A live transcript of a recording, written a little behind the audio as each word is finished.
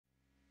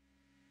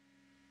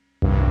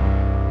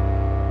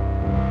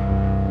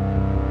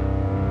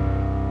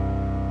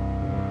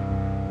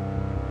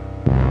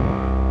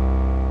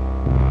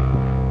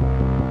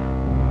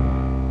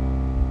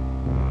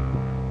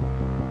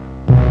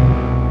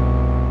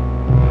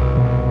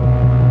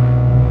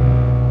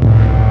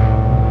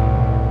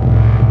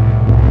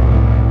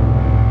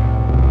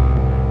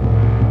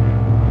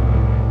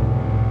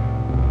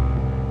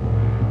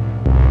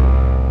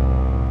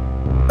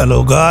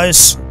Hello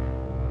guys,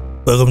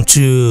 welcome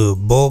to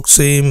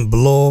Boxing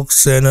Blog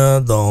Center,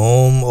 the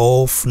home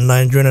of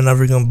Nigerian and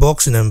African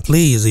boxing. And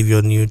please, if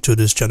you're new to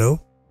this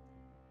channel,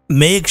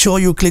 make sure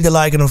you click the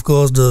like and of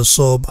course the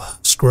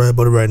subscribe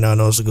button right now,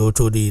 and also go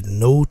to the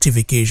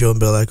notification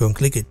bell icon,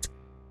 click it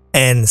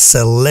and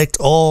select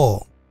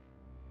all.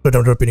 But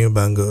I'm dropping new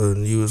banger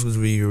news, because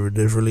we will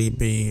definitely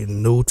be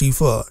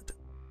notified.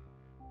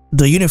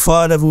 The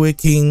unified heavyweight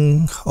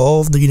king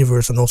of the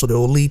universe and also the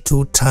only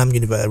two-time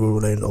unified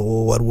heavyweight in the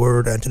whole wide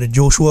world, Anthony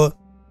Joshua,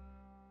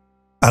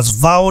 has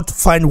vowed to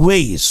find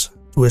ways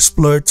to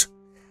exploit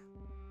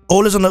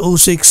Oleksandr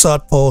Usyk's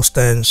southpaw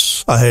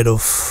stance ahead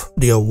of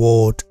the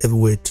World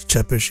Heavyweight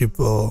Championship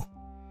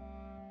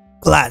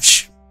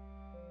clash.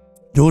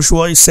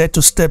 Joshua is set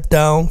to step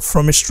down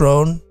from his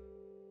throne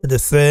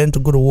to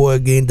go to war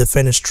again,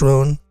 defend his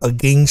throne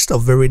against a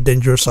very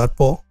dangerous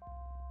southpaw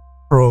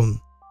from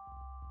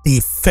the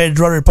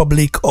Federal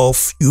Republic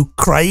of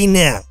Ukraine.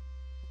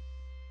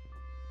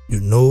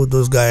 You know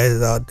those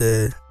guys out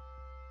there,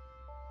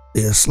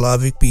 they are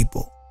Slavic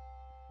people.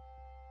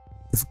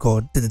 They've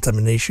got the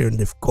determination,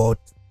 they've got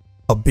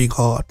a big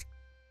heart.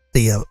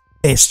 They are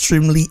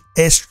extremely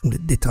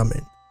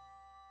determined.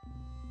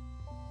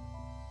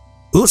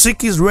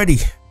 Usyk is ready,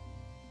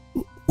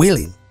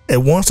 willing,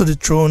 and wants to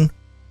dethrone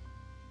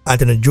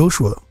Anthony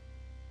Joshua,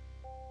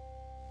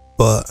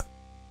 but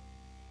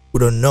we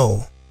don't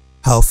know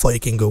how far you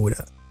can go with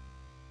that.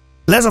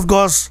 Let's of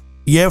course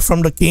hear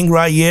from the king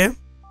right here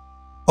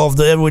of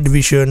the heavyweight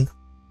division,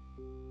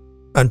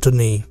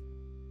 Anthony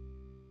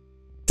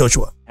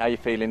Joshua. How are you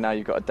feeling now?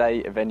 You've got a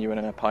date, a venue and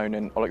an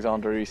opponent,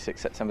 Oleksandr Usyk,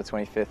 September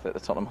 25th at the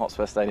Tottenham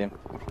Hotspur Stadium.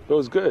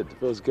 Feels good,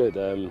 feels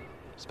good.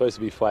 Supposed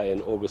to be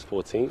fighting August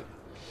 14th.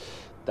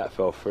 That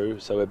fell through,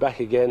 so we're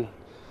back again.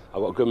 I've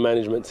got a good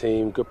management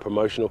team, good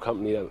promotional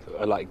company that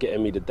are like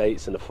getting me the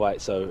dates and the fight.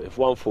 So if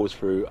one falls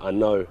through, I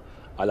know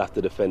I'll have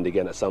to defend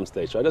again at some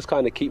stage. So I just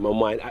kind of keep my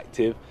mind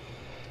active.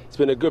 It's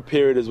been a good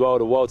period as well.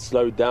 The world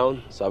slowed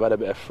down, so I've had a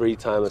bit of free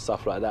time and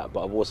stuff like that.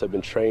 But I've also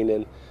been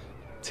training,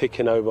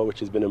 ticking over, which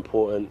has been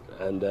important.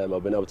 And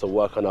I've been able to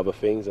work on other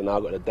things. And now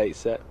I've got the date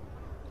set,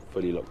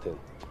 fully locked in.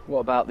 What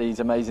about these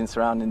amazing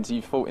surroundings?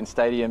 You've fought in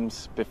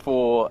stadiums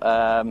before.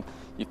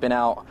 You've been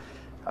out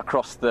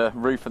across the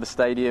roof of the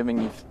stadium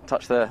and you've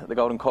touched the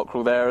golden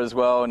cockerel there as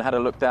well and had a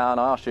look down.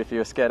 I asked you if you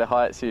were scared of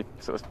heights. You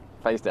sort of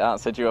phased it out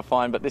and said you were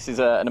fine, but this is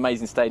an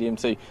amazing stadium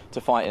to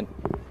fight in.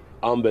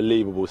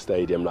 Unbelievable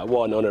stadium. Like,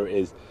 what an honour it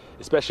is,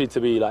 especially to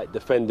be like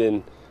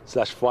defending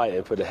 /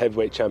 fighting for the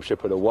heavyweight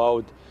championship of the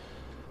world.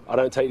 I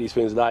don't take these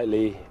things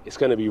lightly. It's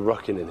going to be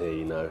rocking in here,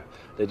 you know.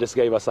 They just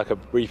gave us like a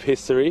brief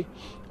history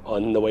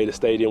on the way the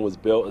stadium was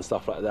built and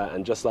stuff like that,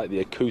 and just like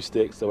the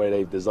acoustics, the way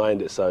they've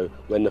designed it, so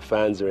when the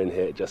fans are in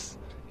here, it just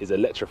is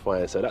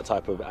electrifying. So that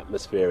type of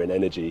atmosphere and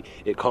energy,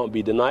 it can't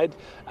be denied,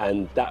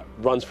 and that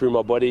runs through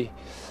my body.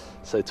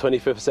 So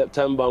 25th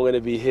September, I'm going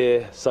to be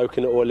here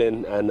soaking it all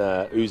in and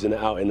oozing it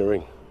out in the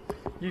ring.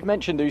 You've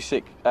mentioned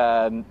Usyk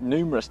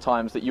numerous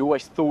times, that you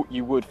always thought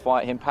you would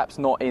fight him, perhaps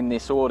not in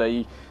this order.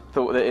 You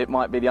thought that it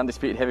might be the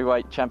undisputed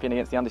heavyweight champion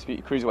against the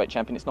undisputed cruiserweight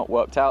champion. It's not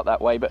worked out that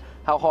way, but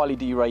how highly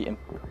do you rate him?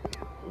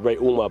 Rate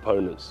all my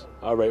opponents.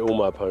 I rate all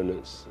my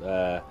opponents.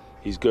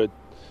 He's good.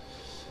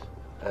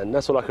 And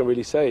that's all I can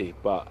really say,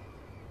 but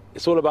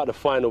it's all about the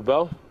final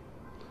bell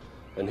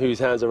and whose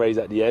hands are raised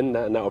at the end,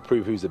 and that will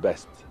prove who's the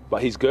best.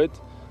 But he's good,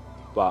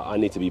 but I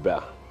need to be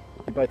better.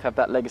 You both have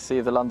that legacy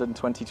of the London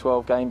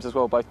 2012 games as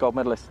well, both gold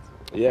medalists.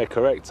 Yeah,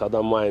 correct. I've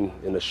done mine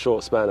in a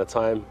short span of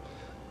time,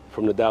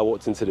 from the day I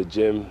walked into the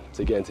gym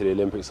to get into the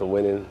Olympics and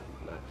winning.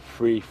 Like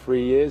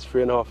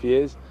 3.5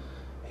 years.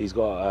 He's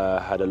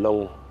got had a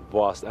long,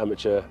 vast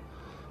amateur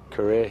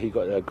career. He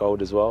got a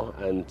gold as well,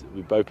 and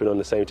we've both been on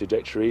the same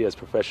trajectory as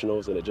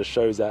professionals, and it just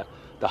shows that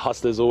the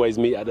hustlers always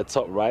meet at the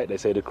top, right? They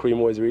say the cream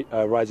always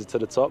rises to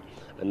the top,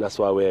 and that's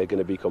why we're going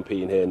to be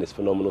competing here in this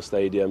phenomenal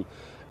stadium.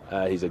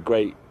 He's a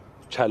great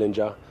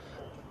challenger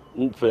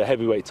for the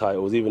heavyweight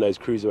titles, even though he's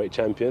cruiserweight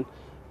champion,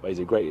 but he's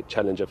a great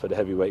challenger for the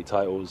heavyweight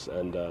titles,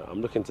 and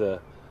I'm looking to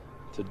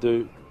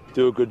do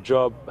a good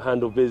job,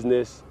 handle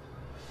business,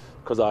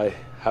 because I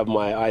have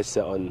my eyes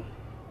set on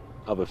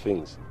other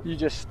things. You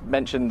just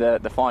mentioned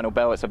the final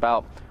bell. It's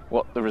about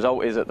what the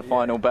result is at the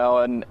final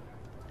bell, and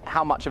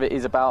how much of it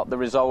is about the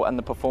result and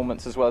the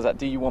performance as well as that.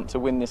 Do you want to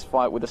win this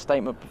fight with a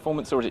statement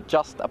performance, or is it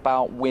just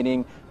about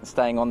winning and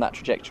staying on that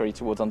trajectory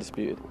towards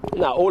undisputed?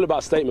 No, all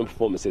about statement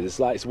performances.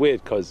 It's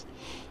weird because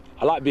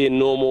I like being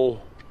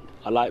normal,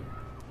 I like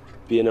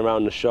being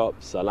around the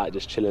shops, I like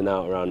just chilling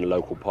out around the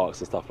local parks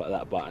and stuff like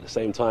that, but at the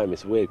same time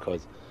it's weird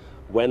because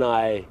when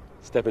I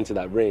step into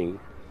that ring,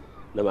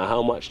 no matter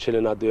how much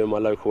chilling I do in my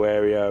local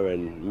area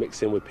and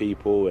mixing with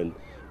people and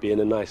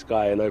being a nice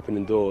guy and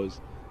opening doors,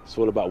 it's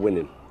all about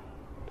winning.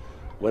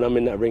 When I'm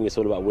in that ring, it's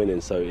all about winning.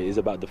 So it is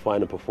about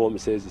defining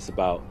performances. It's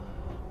about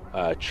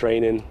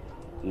training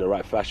in the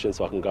right fashion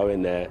so I can go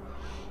in there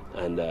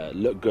and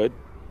look good,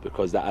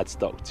 because that adds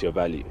stock to your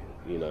value,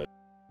 you know.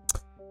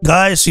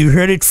 Guys, you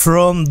heard it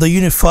from the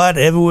unified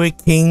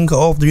heavyweight king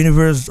of the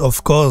universe.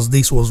 Of course,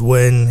 this was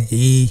when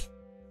he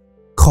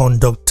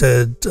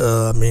conducted.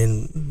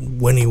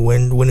 When he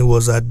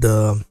was at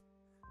the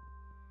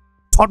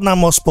Tottenham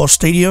Hotspur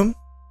Stadium,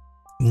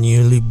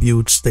 newly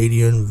built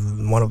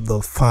stadium, one of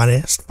the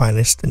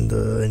finest in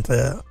the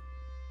entire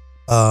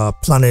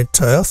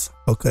planet Earth.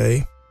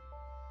 Okay.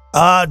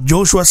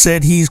 Joshua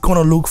said he's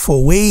gonna look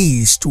for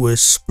ways to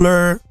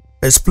exploit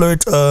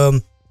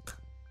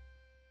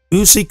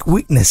Usyk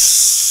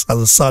weakness as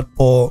a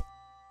southpaw,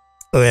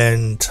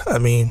 and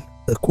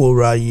the quote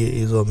right here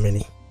is on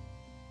many.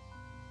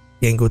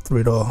 Can't go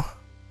through it all,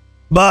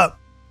 but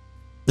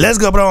let's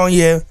go on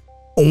here.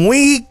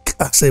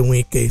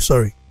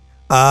 Sorry.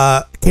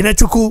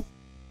 Kenechukwu.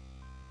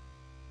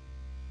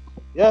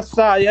 Yes,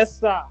 sir. Yes,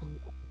 sir.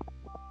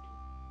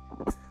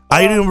 How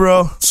you doing,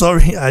 bro?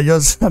 Sorry, I'm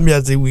just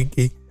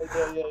wiki.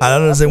 I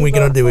don't know, say we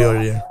cannot do it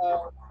already.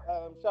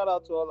 Shout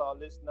out to all our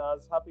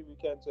listeners. Happy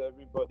weekend to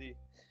everybody.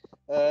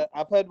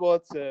 I've heard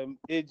what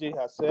AJ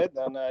has said,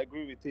 and I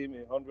agree with him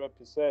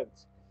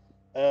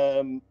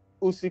 100%.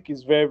 Usyk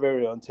is very,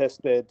 very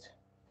untested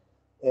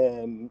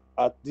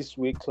at this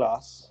weight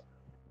class.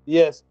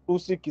 Yes,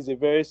 Usyk is a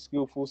very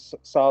skillful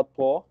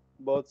southpaw,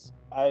 but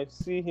I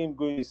see him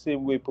going the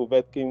same way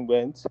Povetkin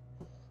went.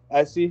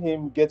 I see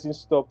him getting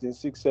stopped in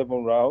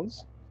 6-7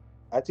 rounds.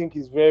 I think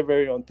he's very,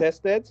 very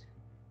untested.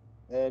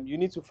 You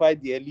need to fight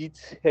the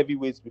elite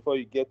heavyweights before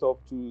you get up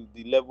to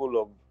the level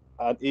of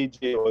an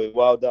AJ or a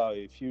Wilder or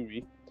a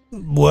Fury.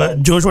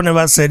 What Joshua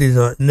never said he's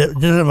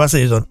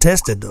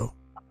untested though.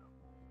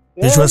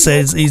 Joshua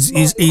says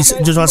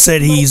Joshua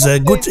said he's a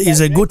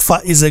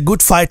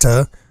good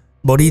fighter,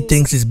 but he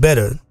thinks he's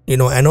better.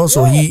 And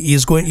also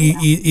he's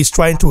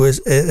trying to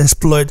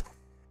exploit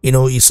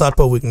his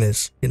southpaw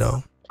weakness.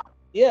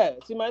 Yeah,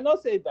 he might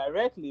not say it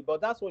directly,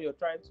 but that's what you're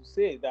trying to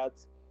say, that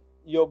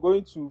you're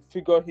going to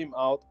figure him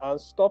out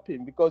and stop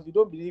him because you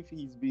don't believe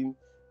he's been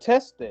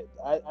tested.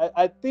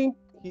 I think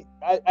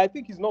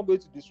he's not going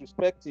to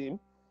disrespect him.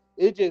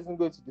 AJ isn't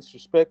going to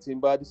disrespect him,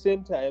 but at the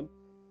same time,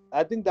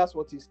 I think that's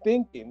what he's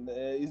thinking.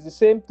 It's the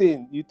same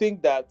thing. You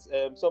think that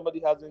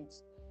somebody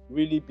hasn't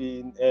really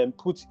been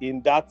put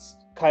in that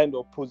kind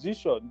of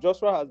position.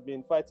 Joshua has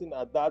been fighting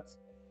at that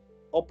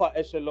upper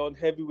echelon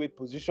heavyweight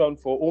position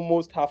for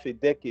almost half a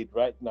decade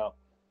right now,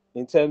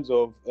 in terms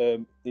of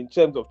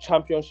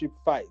championship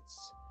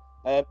fights.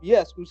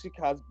 Yes, Usyk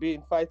has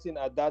been fighting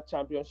at that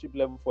championship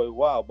level for a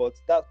while, but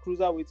that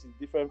cruiserweight is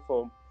different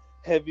from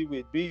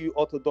heavyweight, be you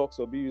orthodox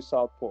or be you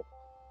southpaw.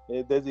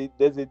 There's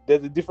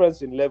a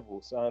difference in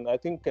levels, and I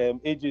think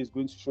AJ is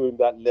going to show him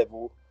that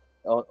level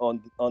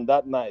on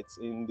that night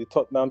in the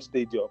Tottenham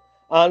Stadium.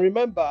 And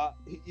remember,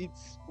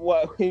 it's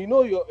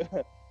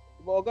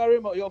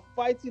you're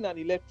fighting an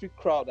electric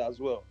crowd as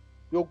well.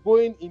 You're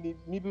going in the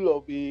middle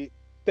of a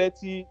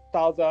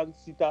 30,000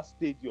 seater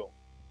stadium,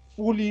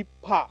 fully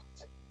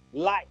packed,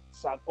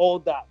 lights and all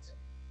that.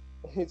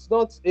 It's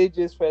not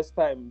AJ's first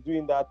time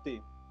doing that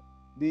thing.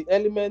 The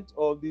element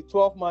of the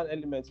 12-man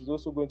element is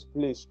also going to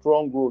play a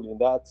strong role in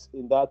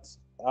that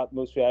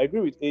atmosphere. I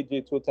agree with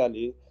AJ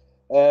totally.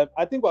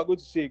 I think we're going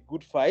to see a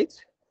good fight,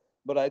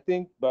 but I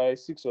think by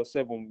 6 or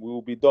 7 we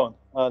will be done,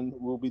 and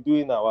we'll be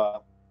doing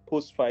our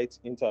post-fight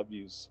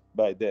interviews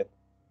by then.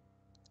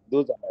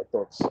 Those are my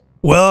thoughts.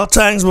 Well,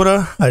 thanks,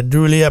 brother. I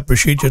do really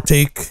appreciate your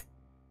take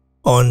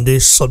on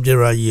this subject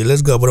right here.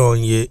 Let's go on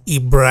here.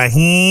 Ibrahim.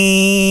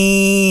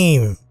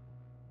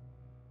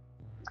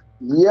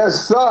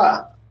 Yes,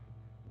 sir.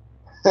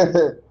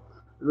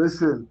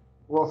 Listen,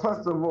 well,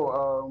 first of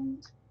all,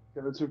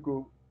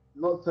 Kenechukwu,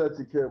 not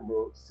 30K,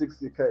 bro,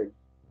 60K.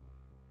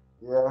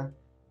 Yeah,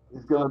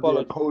 it's gonna be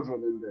a cold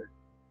one in there.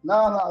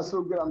 No, it's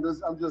so good. I'm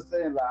just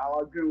saying, like,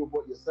 I agree with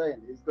what you're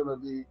saying. It's gonna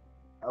be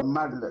a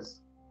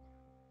madness.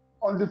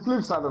 On the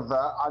flip side of that,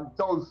 I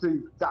don't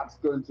think that's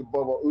going to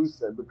bother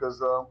Usyk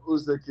because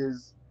Usyk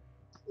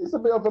he's a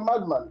bit of a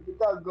madman. The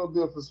guy's got a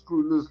bit of a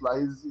screw loose. Like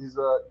he's you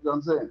know what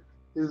I'm saying?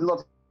 He's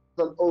not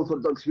an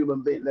orthodox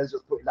human being. Let's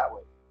just put it that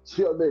way.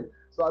 You know what I mean?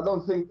 So I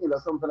don't think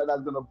something like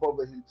that's gonna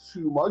bother him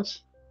too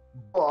much.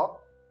 But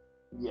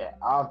yeah,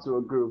 I have to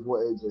agree with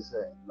what AJ's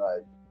saying.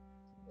 Like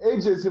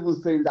AJ's even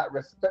saying that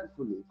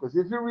respectfully, because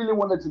if you really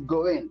wanted to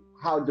go in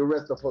how the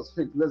rest of us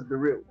think, let's be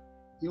real,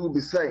 he would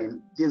be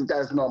saying, "This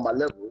guy's not my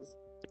levels.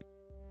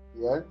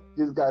 Yeah,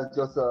 this guy's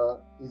just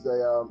he's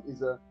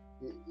a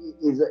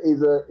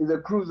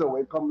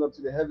cruiserweight coming up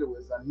to the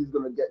heavyweights, and he's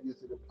gonna get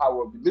used to the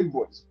power of the big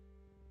boys."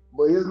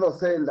 But he's not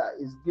saying that.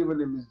 He's giving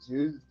him his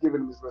dues, he's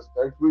giving him his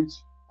respect, which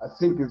I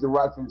think is the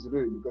right thing to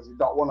do because you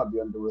don't want to be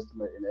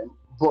underestimating him.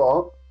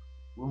 But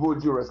with all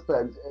due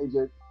respect,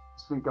 AJ is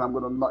thinking, "I'm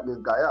gonna knock this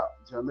guy out."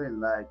 Do you know what I mean?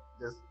 Like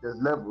there's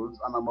levels,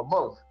 and I'm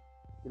above.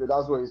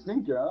 That's what he's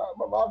thinking. I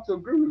have to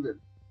agree with him.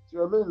 Do you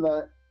know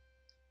what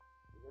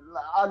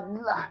I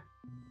mean?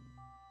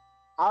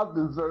 I've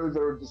been very,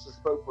 very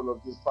disrespectful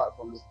of this fight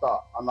from the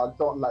start, and I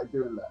don't like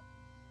doing that.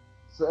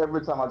 So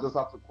every time I just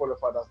have to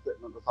qualify that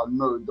statement because I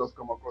know it does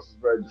come across as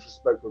very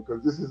disrespectful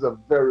because this is a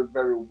very,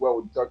 very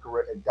well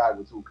decorated guy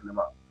we're talking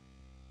about.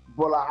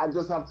 But I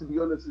just have to be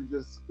honest and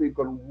just speak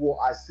on what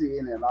I see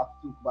in it, and I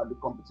have to talk about the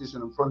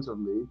competition in front of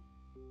me.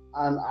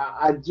 and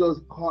I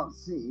just can't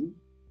see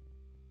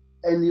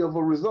any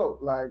other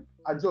result. Like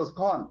I just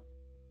can't.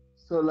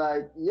 So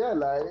like yeah,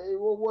 like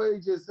what he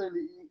just said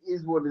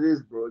is what it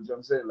is, bro. You know what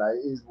I'm saying? Like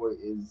it is what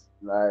it is.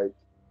 Like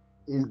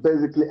he's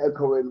basically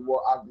echoing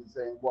what I've been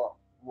saying, what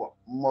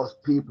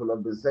most people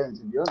have been saying,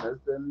 to be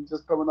honest, and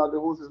just coming out the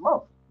horse's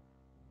mouth.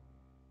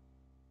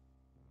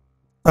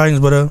 Thanks,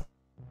 brother.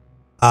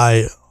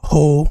 I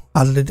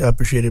wholeheartedly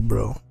appreciate it,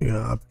 bro. Yeah,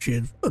 I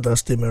appreciate that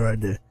statement right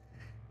there.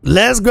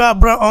 Let's go,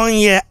 bro, on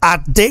here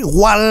at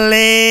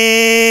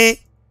Wale.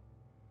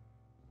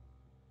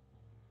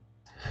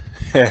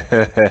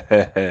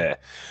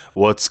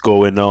 What's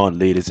going on,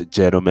 ladies and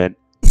gentlemen?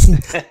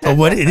 Oh,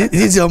 but it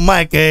is your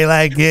mic, eh?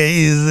 Like,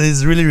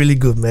 it's really, really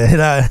good, man.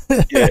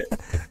 Yeah,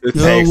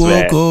 thanks,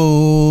 man.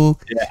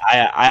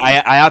 Yeah,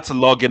 I had to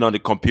log in on the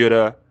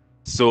computer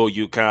so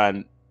you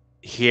can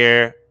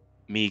hear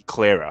me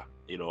clearer.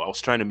 You know, I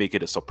was trying to make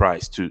it a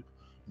surprise too.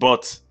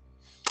 But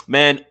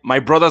man, my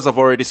brothers have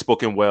already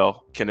spoken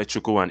well,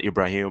 Kenechukwu and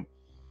Ibrahim.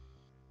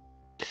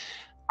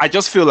 I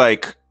just feel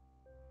like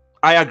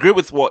I agree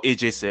with what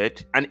AJ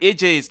said, and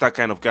AJ is that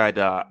kind of guy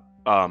that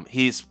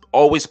he's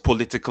always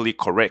politically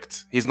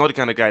correct. He's not the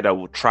kind of guy that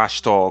will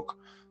trash talk,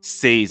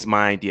 say his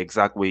mind the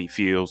exact way he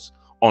feels,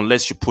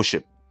 unless you push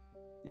him,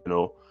 you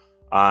know.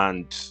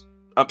 And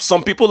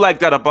some people like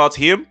that about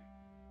him.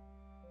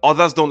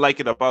 Others don't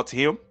like it about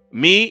him.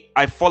 Me,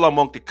 I fall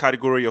among the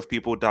category of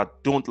people that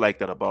don't like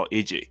that about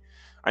AJ.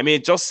 I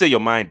mean, just say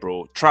your mind,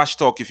 bro. Trash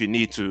talk if you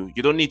need to.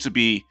 You don't need to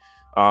be,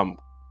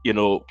 you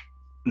know,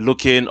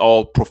 looking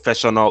all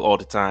professional all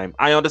the time.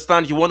 I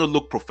understand you want to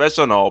look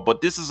professional, but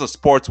this is a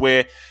sport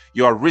where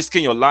you are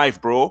risking your life,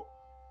 bro.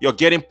 You're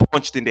getting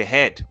punched in the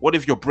head. What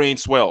if your brain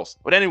swells?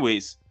 But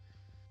anyways,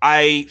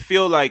 I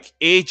feel like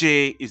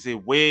AJ is a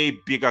way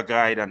bigger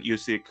guy than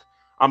Usyk.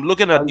 I'm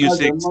looking at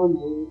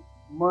Usyk.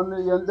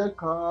 Money and the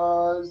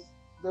cars,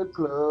 the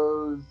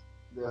clothes,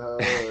 the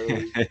house.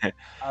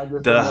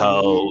 The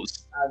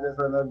house. I just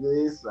wanna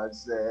be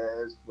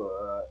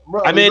successful.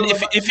 Bro, I mean,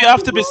 if you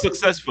have to be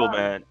successful,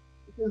 man.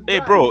 Hey,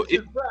 bro.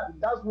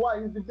 That's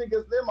why he's the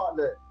biggest name out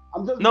there.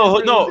 I'm just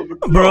no,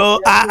 bro.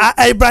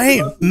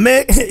 Ibrahim,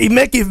 make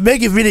it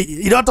really.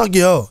 You don't talk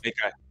yo.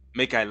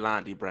 Make I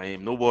land,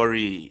 Ibrahim. No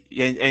worry.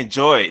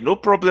 Enjoy. No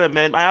problem,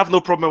 man. I have no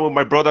problem with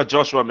my brother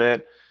Joshua,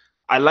 man.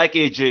 I like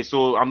AJ,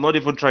 so I'm not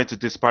even trying to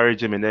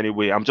disparage him in any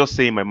way. I'm just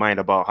saying my mind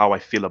about how I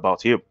feel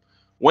about him.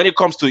 When it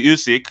comes to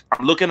Usyk,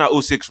 I'm looking at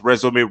Usyk's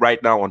resume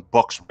right now on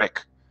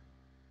BoxRec.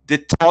 The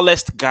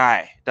tallest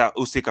guy that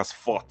Usyk has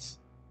fought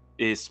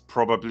is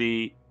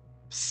probably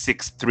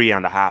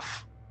 6'3.5".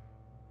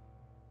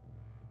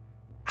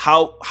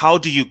 How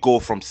do you go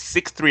from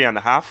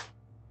 6'3.5"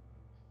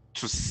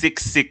 to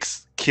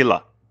 6'6"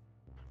 killer?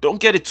 Don't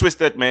get it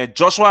twisted, man.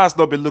 Joshua has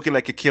not been looking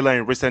like a killer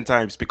in recent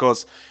times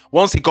because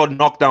once he got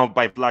knocked down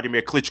by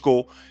Vladimir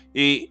Klitschko,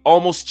 he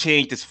almost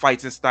changed his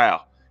fighting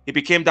style. He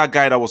became that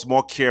guy that was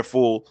more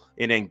careful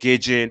in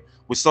engaging.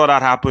 We saw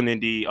that happen in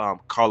the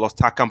Carlos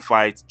Takam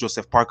fight,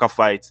 Joseph Parker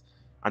fight.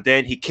 And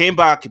then he came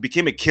back, he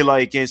became a killer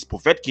against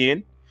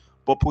Povetkin,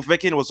 but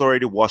Povetkin was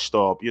already washed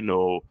up, you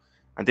know.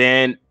 And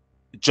then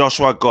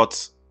Joshua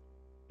got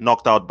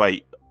knocked out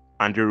by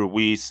Andrei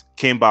Ruiz,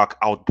 came back,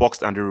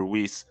 outboxed Andrei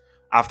Ruiz.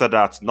 After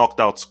that, knocked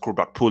out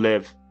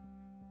Kurbakpulev.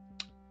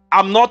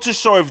 I'm not too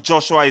sure if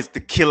Joshua is the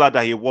killer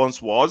that he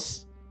once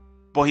was,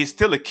 but he's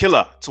still a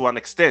killer to an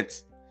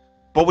extent.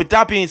 But with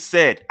that being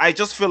said, I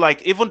just feel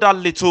like even that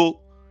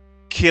little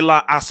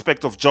killer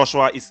aspect of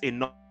Joshua is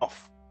enough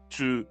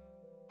to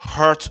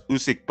hurt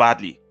Usyk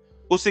badly.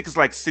 Usyk is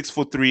like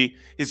 6'3".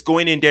 He's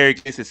going in there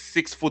against a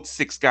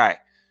 6'6" guy.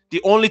 The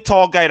only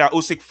tall guy that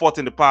Usyk fought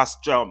in the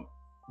past, Joe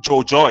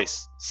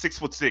Joyce,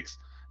 6'6".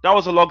 That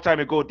was a long time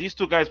ago. These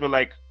two guys were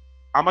like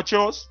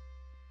amateurs.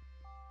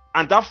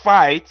 And that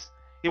fight,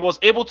 he was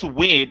able to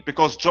win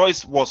because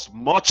Joyce was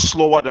much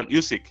slower than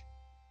Usyk.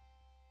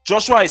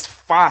 Joshua is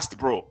fast,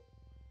 bro.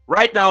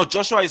 Right now,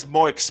 Joshua is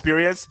more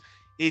experienced.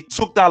 He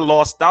took that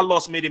loss. That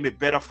loss made him a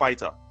better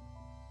fighter.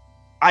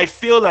 I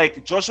feel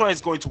like Joshua is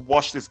going to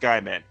wash this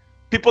guy, man.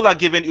 People are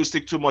giving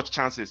Usyk too much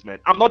chances, man.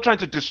 I'm not trying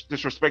to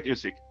disrespect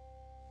Usyk.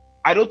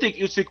 I don't think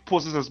Usyk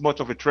poses as much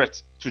of a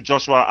threat to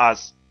Joshua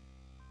as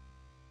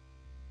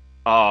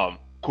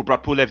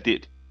Kubrapulev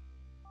did.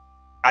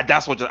 And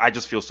that's what I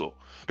just feel so.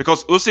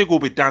 Because Usyk will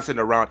be dancing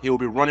around. He will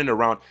be running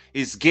around.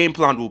 His game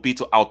plan will be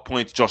to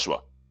outpoint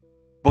Joshua.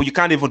 But you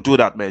can't even do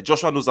that, man.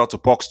 Joshua knows how to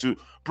box too.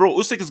 Bro,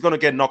 Usyk is going to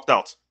get knocked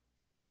out.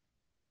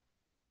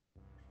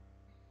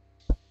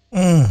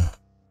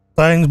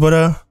 Thanks,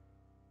 brother.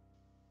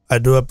 I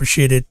do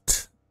appreciate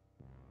it.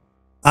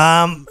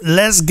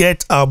 Let's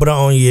get our brother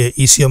on here,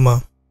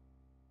 Isioma.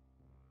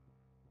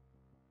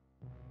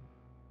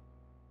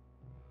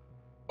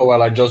 Oh,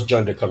 well, I just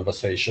joined the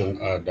conversation,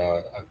 and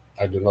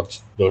I do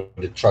not know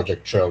the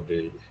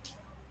trajectory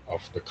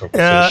of the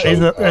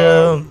conversation.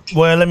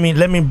 Well,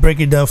 let me break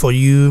it down for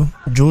you.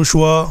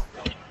 Joshua,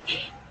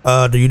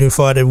 the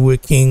unified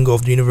heavyweight king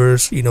of the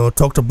universe,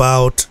 talked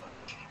about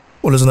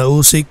Oleksandr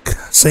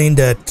Usyk, saying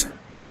that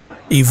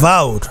he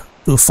vowed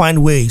to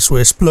find ways to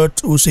exploit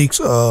Usyk's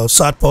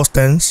southpaw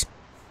stance,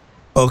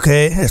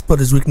 okay, exploit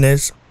his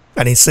weakness.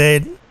 And he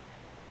said,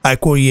 I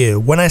quote here,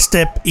 when I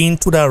step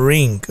into that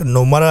ring,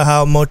 no matter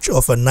how much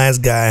of a nice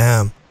guy I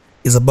am,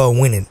 it's about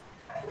winning.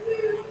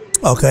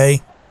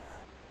 Okay?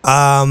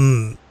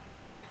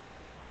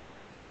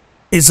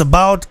 It's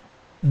about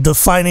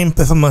defining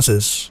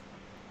performances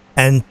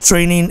and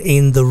training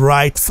in the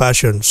right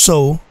fashion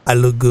so I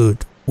look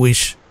good,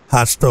 which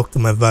has stuck to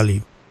my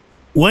value.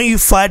 When you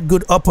fight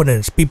good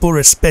opponents, people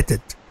respect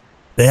it.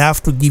 They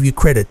have to give you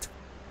credit.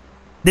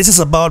 This is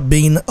about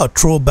being a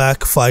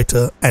throwback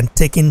fighter and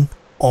taking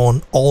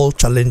on all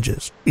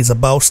challenges. It's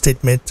about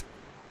statement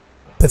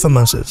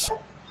performances.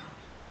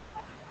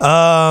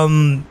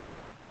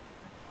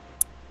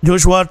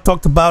 Joshua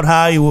talked about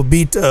how he will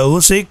beat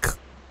Usyk.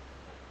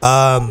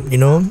 You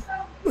know,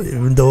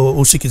 even though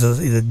Usyk is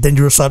a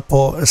dangerous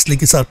southpaw, a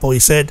sneaky southpaw, he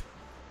said,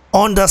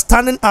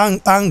 understanding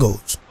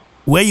angles,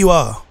 where you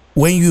are,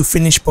 when you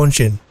finish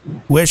punching,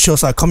 where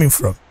shots are coming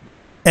from.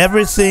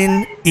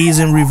 Everything is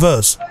in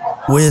reverse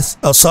with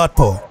a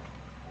southpaw.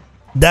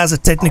 That's a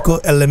technical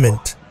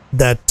element.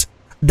 That's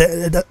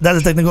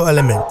a technical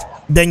element.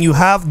 Then you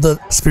have the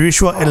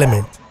spiritual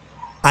element.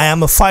 I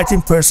am a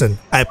fighting person.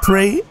 I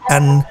pray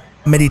and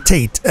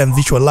meditate and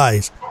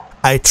visualize.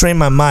 I train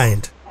my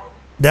mind.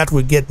 That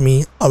will get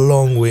me a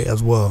long way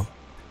as well.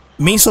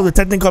 Means of the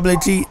technical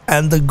ability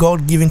and the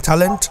God-given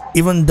talent,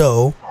 even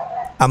though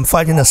I'm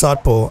fighting a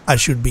southpaw, I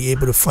should be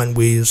able to find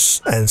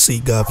ways and see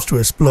gaps to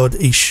exploit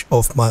each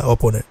of my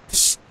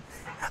opponents.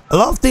 A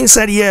lot of things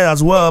said here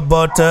as well,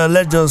 but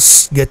let's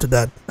just get to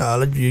that.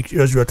 Let's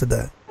just get to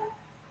that.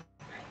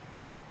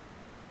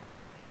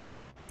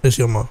 It's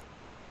your mom.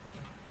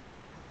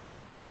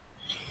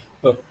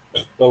 Oh,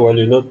 well,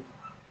 you know,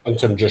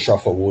 Anthony Joshua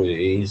for who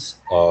he is.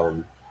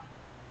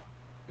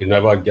 He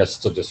never gets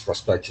to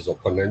disrespect his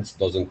opponents,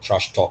 doesn't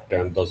trash talk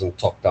them, doesn't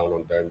talk down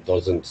on them,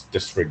 doesn't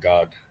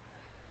disregard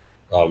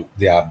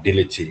their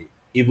ability.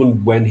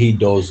 Even when he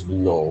does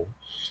know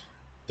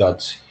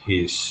that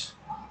he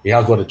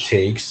has what it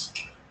takes,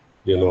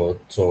 you know,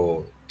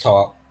 to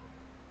tower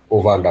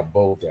over and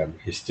above them,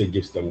 he still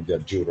gives them their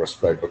due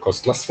respect.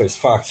 Because let's face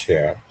facts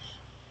here,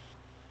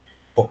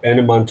 for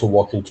any man to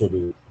walk into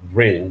the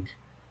ring,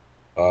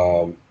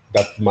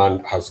 that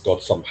man has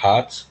got some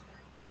heart,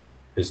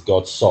 he's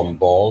got some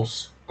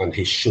balls, and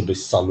he should be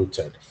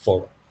saluted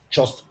for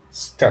just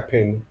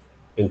stepping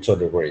into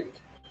the ring.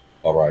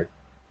 All right.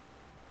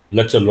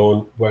 Let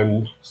alone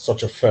when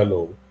such a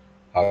fellow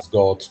has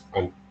got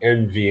an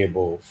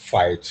enviable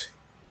fight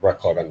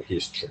record and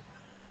history.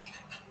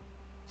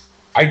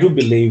 I do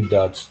believe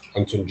that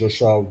Anthony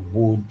Joshua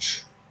would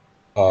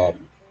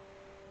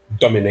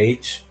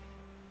dominate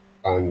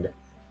and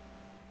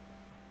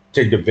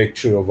take the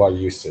victory over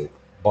Usyk,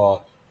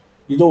 but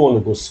you don't want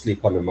to go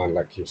sleep on a man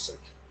like Usyk.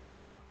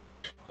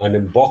 And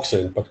in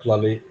boxing,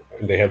 particularly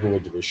in the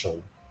heavyweight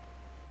division,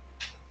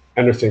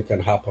 anything can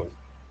happen.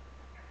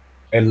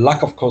 A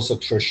lack of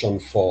concentration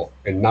for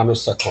a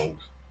nanosecond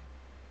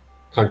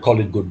can call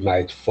it good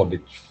night for the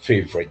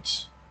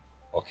favorite,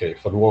 okay,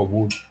 for the one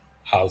who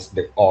has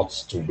the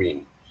odds to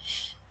win.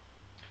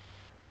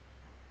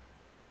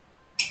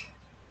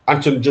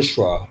 Anthony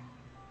Joshua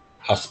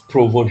has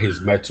proven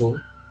his mettle,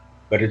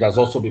 but it has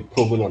also been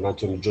proven on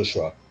Anthony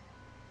Joshua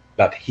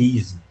that he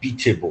is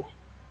beatable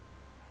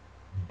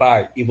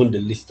by even the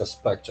least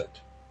expected.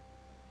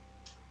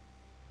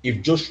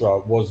 If Joshua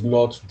was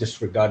not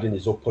disregarding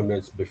his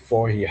opponents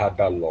before he had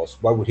that loss,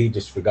 why would he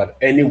disregard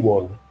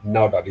anyone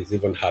now that he's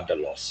even had the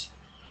loss?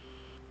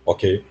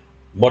 Okay,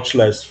 much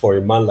less for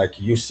a man like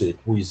Usyk,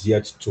 who is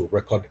yet to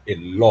record a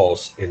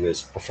loss in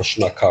his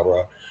professional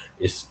career.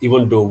 Is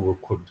even though we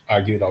could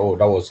argue that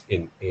that was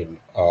in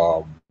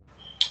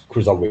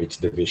cruiserweight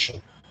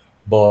division,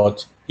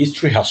 but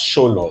history has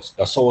shown us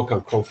that someone can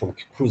come from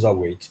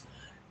cruiserweight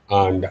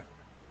and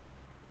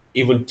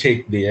even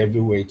take the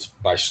heavyweight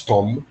by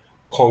storm,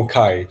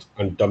 conquer it,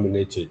 and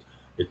dominate it.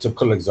 A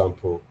typical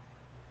example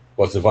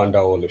was Evander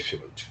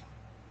Holyfield.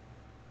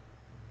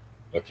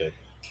 Okay,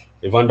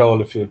 Evander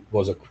Holyfield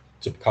was a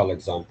typical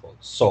example.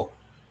 So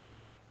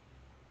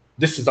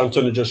this is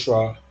Anthony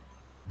Joshua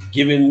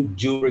giving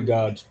due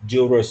regard,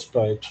 due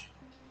respect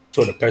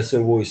to the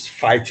person who is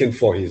fighting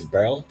for his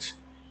belt.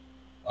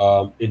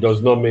 It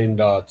does not mean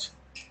that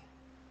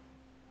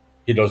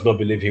he does not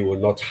believe he will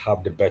not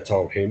have the better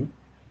of him.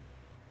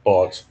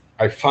 But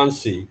I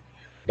fancy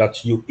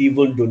that you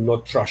even do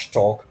not trash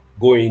talk,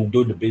 go in,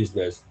 do the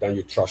business, then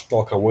you trash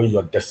talk, and when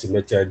you're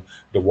decimated,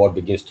 the world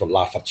begins to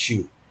laugh at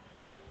you.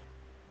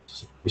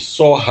 We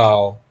saw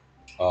how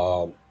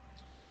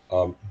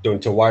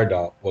Deontay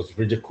Wilder was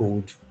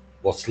ridiculed,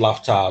 was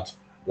laughed at,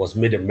 was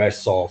made a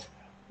mess of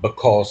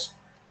because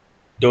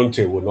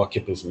Deontay will not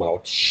keep his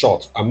mouth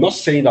shut. I'm not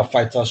saying that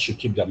fighters should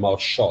keep their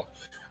mouth shut.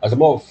 As a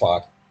matter of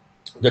fact,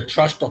 the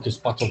trash talk is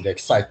part of the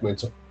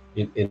excitement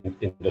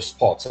in the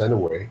sports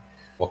anyway.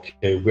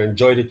 Okay, we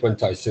enjoyed it when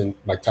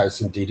Mike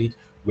Tyson did it.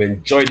 We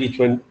enjoyed it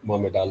when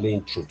Muhammad Ali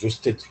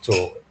introduced it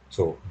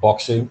to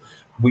boxing.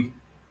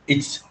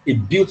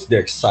 It built the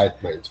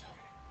excitement.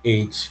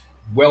 it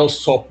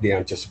wells up the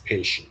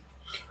anticipation.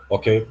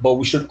 Okay, but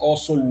we should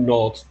also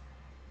not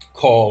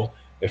call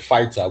a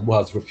fighter who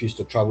has refused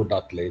to travel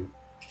that lane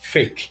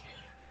fake.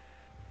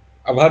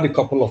 I've had a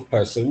couple of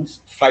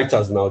persons,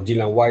 fighters now,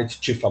 Dylan White,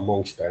 chief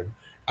amongst them,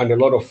 and a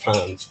lot of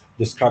fans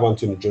describe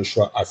Anthony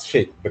Joshua as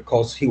fake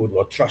because he would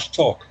not trash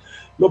talk.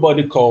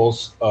 Nobody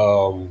calls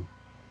what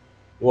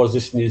was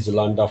this New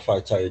Zealander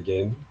fighter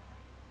again?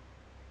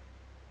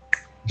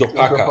 Joe Joseph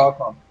Parker.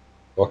 Parker.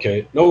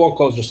 Okay. No one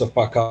calls Joseph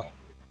Parker.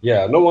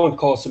 Yeah, no one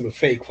calls him a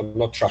fake for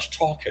not trash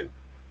talking.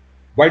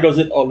 Why does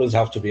it always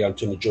have to be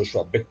Anthony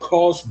Joshua?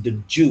 Because the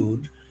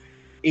dude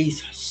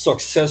is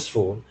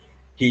successful,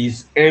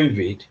 he's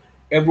envied,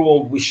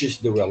 everyone wishes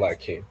they were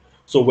like him.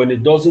 So when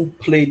it doesn't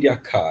play their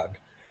card,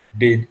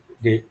 they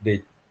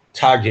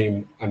tag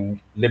him and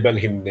label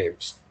him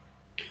names.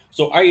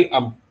 So I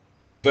am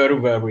very,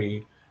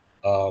 very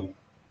um,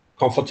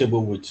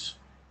 comfortable with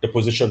the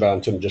position that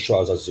Anthony Joshua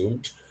has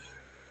assumed.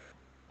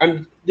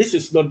 And this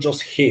is not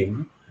just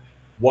him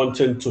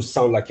wanting to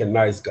sound like a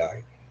nice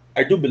guy.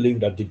 I do believe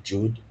that the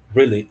dude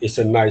really is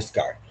a nice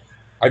guy.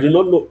 I do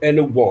not know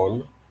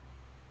anyone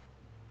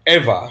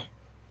ever,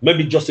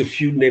 maybe just a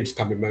few names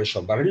can be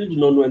mentioned, but I really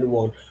do not know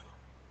anyone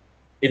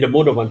in the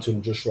mode of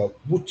Anthony Joshua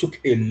who took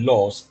a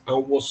loss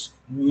and was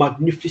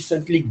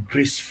magnificently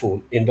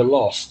graceful in the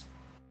loss.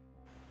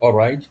 All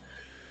right.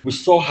 We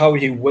saw how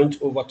he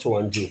went over to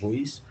Andy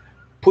Ruiz,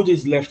 put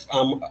his left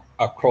arm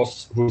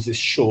across Ruiz's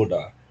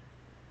shoulder,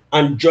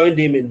 and joined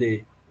him in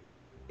the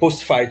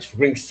post fight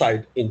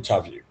ringside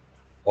interview.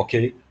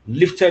 Okay.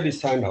 Lifted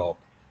his hand up,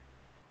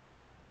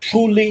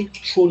 truly,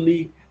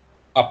 truly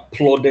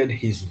applauded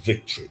his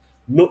victory.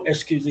 No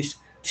excuses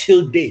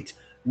till date.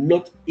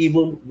 Not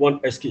even one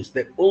excuse.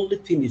 The only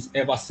thing he's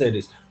ever said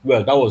is,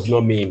 well, that was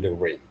not me in the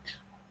ring.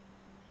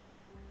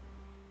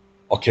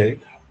 Okay.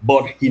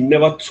 But he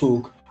never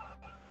took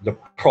the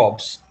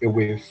props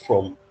away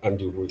from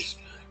Andy Ruiz.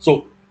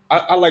 So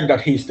I like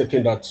that he's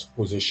taking that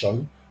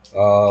position.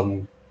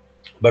 Um,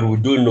 but we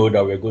do know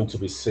that we're going to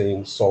be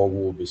seeing someone who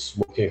will be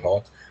smoking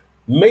hot.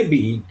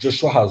 Maybe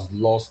Joshua has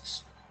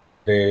lost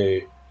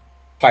the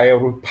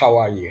fiery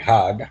power he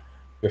had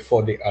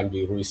before the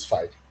Andy Ruiz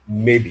fight.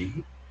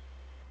 Maybe.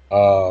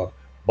 Uh,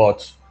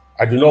 but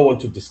I do not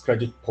want to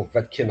discredit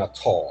Povetkin at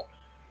all.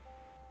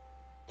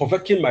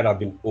 Povetkin might have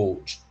been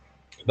old,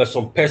 but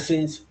some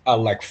persons are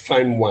like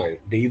fine wine.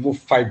 They even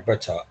fight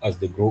better as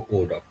they grow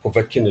older.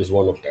 Povetkin is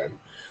one of them.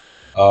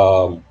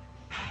 Um,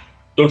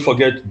 don't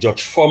forget,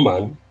 George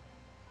Foreman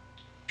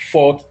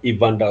fought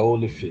Evander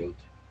Holyfield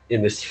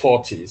in his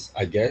 40s,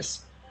 I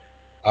guess.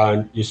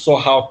 And you saw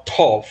how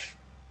tough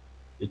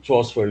it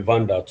was for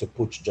Evander to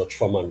put George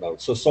Foreman down.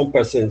 So some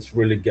persons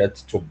really get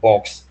to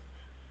box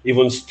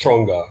even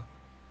stronger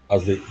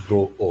as they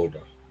grow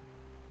older.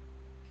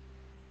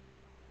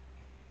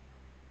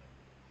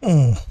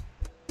 Mm.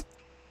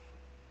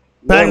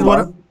 Yeah, Thanks,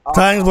 brother. man.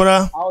 Thanks,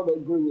 brother. I would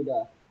agree with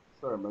that.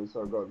 Sorry, man.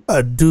 Sorry, go on.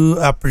 I do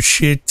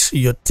appreciate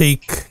your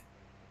take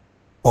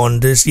on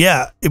this.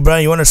 Yeah,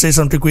 Ibrahim, you want to say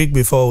something quick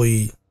before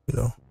we,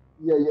 Yeah.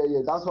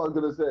 That's what I was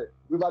gonna say.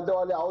 With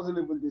Adewale, I wasn't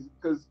even this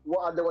because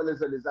what Adewale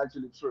said is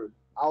actually true.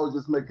 I was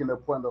just making a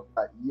point of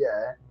like,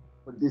 yeah,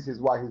 but this is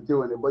why he's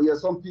doing it. But yeah,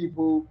 some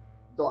people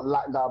don't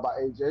like that about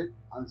AJ,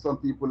 and some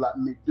people like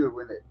me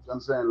doing it. You know what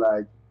I'm saying?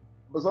 Like,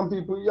 but some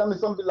people, you know,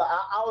 something like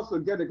I also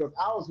get it because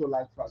I also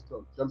like trash talk. You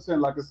know what I'm saying?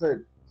 Like I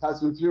said,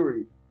 Tyson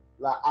Fury,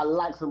 like I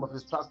like some of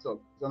his trash talk. You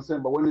know what I'm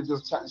saying? But when he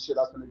just chatting shit,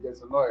 that's when it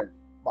gets annoying.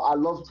 But I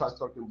love trash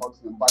talking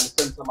boxing. But at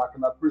the same time, I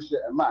can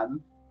appreciate a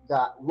man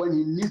that when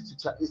he needs to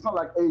chat, it's not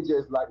like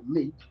AJ is like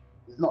meek.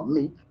 It's not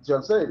meek. Do you know what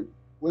I'm saying?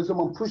 When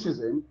someone pushes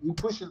him, he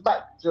pushes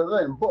back. Do you know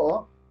what I'm saying?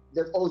 But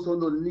there's also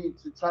no need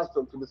to trash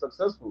talk to be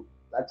successful.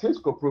 Like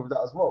Klitschko proved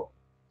that as well.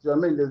 Do you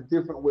know what I mean? There's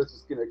different ways to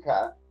skin a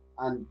cat,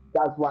 and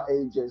that's why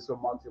AJ is so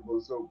marketable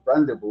and so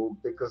brandable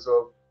because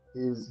of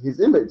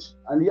his image,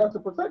 and you have to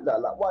protect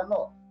that. Like, why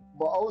not?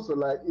 But also,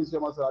 like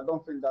Ishama said, I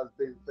don't think that's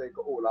being fake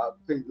at all. I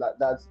think like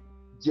that's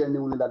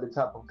genuinely like the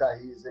type of guy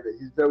he is.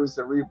 He's very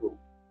cerebral.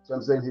 So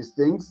I'm saying his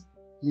things.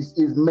 He's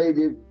made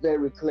it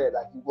very clear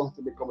that he wants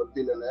to become a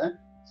billionaire.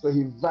 So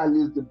he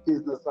values the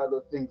business side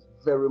of things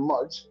very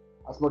much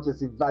as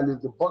he values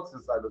the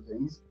boxing side of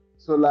things.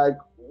 So like,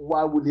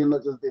 why would he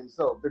not just be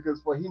himself?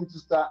 Because for him to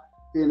start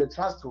being a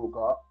trash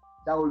talker,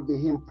 that would be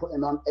him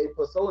putting on a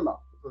persona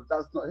because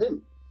that's not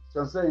him.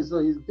 So I'm saying,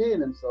 so he's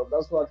being himself.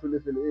 That's what I truly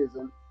feel it is.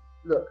 And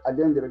look, at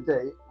the end of the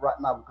day, right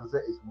now we can say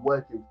it's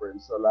working for him.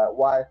 So like,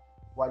 why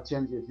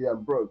change it if you're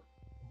broke?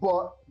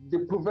 But the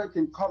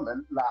Povetkin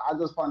comment, like I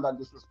just found that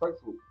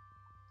disrespectful.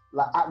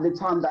 Like at the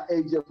time that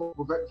AJ fought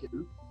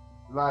Povetkin,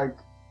 like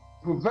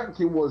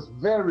Povetkin was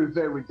very,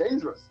 very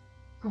dangerous.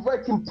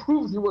 Povetkin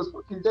proved he was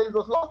fucking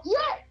dangerous last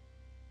year.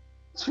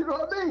 Do you know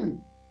what I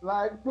mean?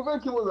 Like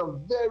Povetkin was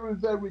a very,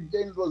 very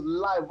dangerous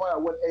live wire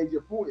when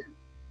AJ fought him.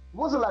 It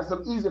wasn't like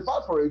some easy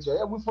fight for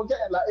AJ. We're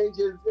forgetting like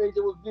AJ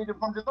was bleeding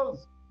from the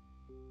nose.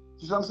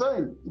 You know what I'm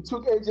saying? It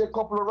took AJ a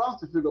couple of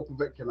rounds to figure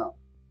Povetkin out.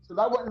 So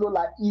that wasn't no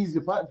like easy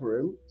fight for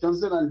him. You know what I'm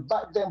saying? And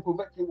back then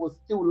Povetkin was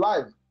still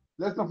live.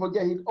 Let's not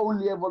forget he'd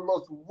only ever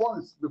lost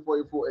once before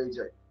he fought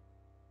AJ.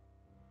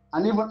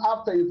 And even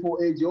after he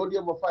fought AJ, all the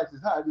other fights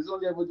he's had, he's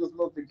only ever just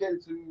lost again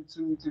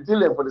to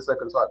Dillian for the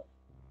second time.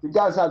 The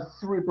guy's had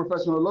 3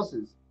 professional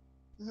losses.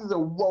 This is a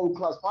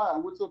world-class fighter.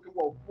 And we're talking,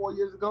 what, 4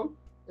 years ago?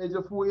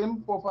 AJ fought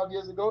him 4 or 5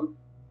 years ago?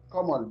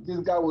 Come on, this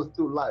guy was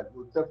still live. He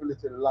was definitely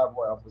still a live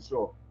wire for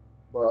sure.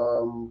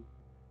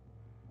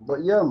 But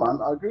yeah, man,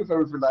 I agree with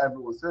everything that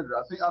everyone said.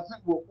 I think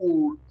we're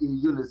all in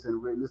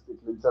unison,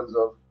 realistically, in terms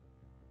of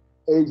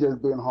AJ's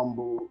being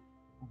humble,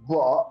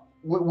 but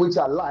which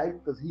I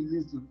like, because he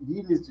needs to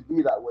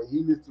be that way.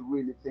 He needs to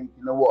really think,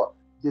 you know what,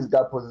 this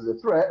guy poses a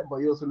threat, but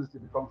he also needs to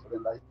be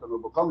confident that he can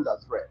overcome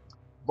that threat.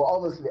 But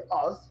obviously,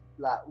 us,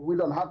 like, we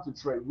don't have to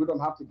train, we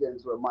don't have to get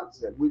into a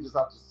mindset. We just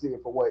have to see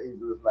it for what it is.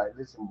 It's like,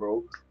 listen,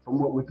 bro, from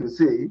what we can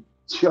see, you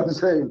know what I'm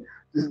saying?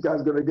 This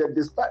guy's gonna get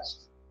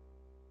dispatched.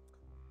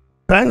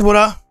 Thanks,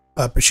 brother.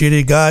 I appreciate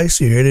it, guys.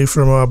 You heard it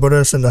from our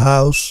brothers in the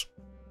house.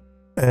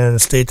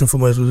 And stay tuned for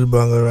my exclusive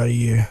banger right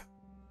here.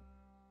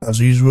 As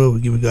usual,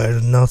 we give you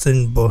guys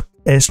nothing but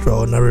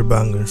extraordinary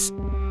bangers.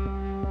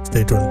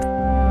 Stay tuned.